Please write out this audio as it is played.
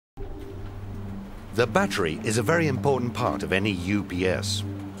The battery is a very important part of any UPS.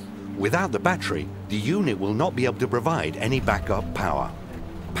 Without the battery, the unit will not be able to provide any backup power.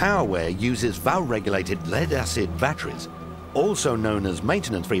 PowerWare uses valve-regulated lead-acid batteries, also known as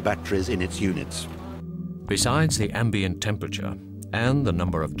maintenance-free batteries, in its units. Besides the ambient temperature and the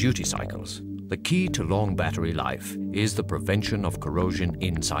number of duty cycles, the key to long battery life is the prevention of corrosion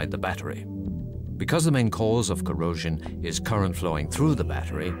inside the battery. Because the main cause of corrosion is current flowing through the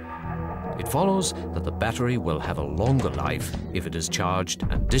battery, it follows that the battery will have a longer life if it is charged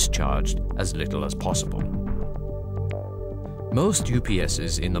and discharged as little as possible. Most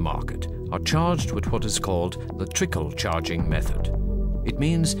UPSs in the market are charged with what is called the trickle charging method. It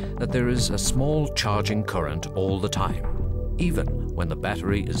means that there is a small charging current all the time, even when the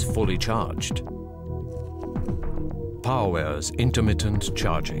battery is fully charged. PowerWare's intermittent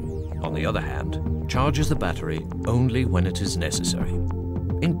charging, on the other hand, charges the battery only when it is necessary.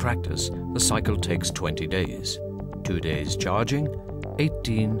 In practice, the cycle takes 20 days, 2 days charging,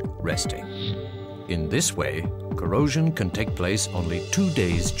 18 resting. In this way, corrosion can take place only 2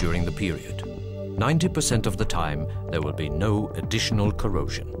 days during the period. 90% of the time, there will be no additional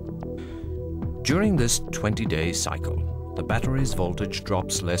corrosion. During this 20-day cycle, the battery's voltage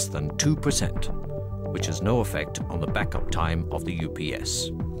drops less than 2%, which has no effect on the backup time of the UPS.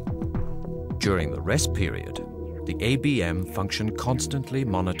 During the rest period, the ABM function constantly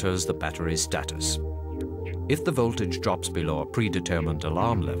monitors the battery's status. If the voltage drops below a predetermined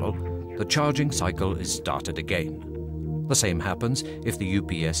alarm level, the charging cycle is started again. The same happens if the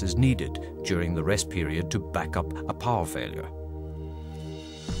UPS is needed during the rest period to back up a power failure.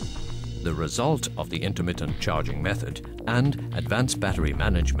 The result of the intermittent charging method and advanced battery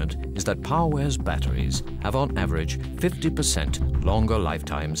management is that PowerWare's batteries have on average 50% longer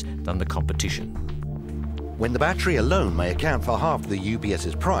lifetimes than the competition. When the battery alone may account for half the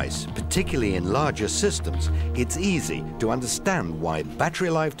UPS's price, particularly in larger systems, it's easy to understand why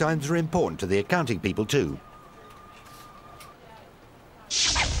battery lifetimes are important to the accounting people too.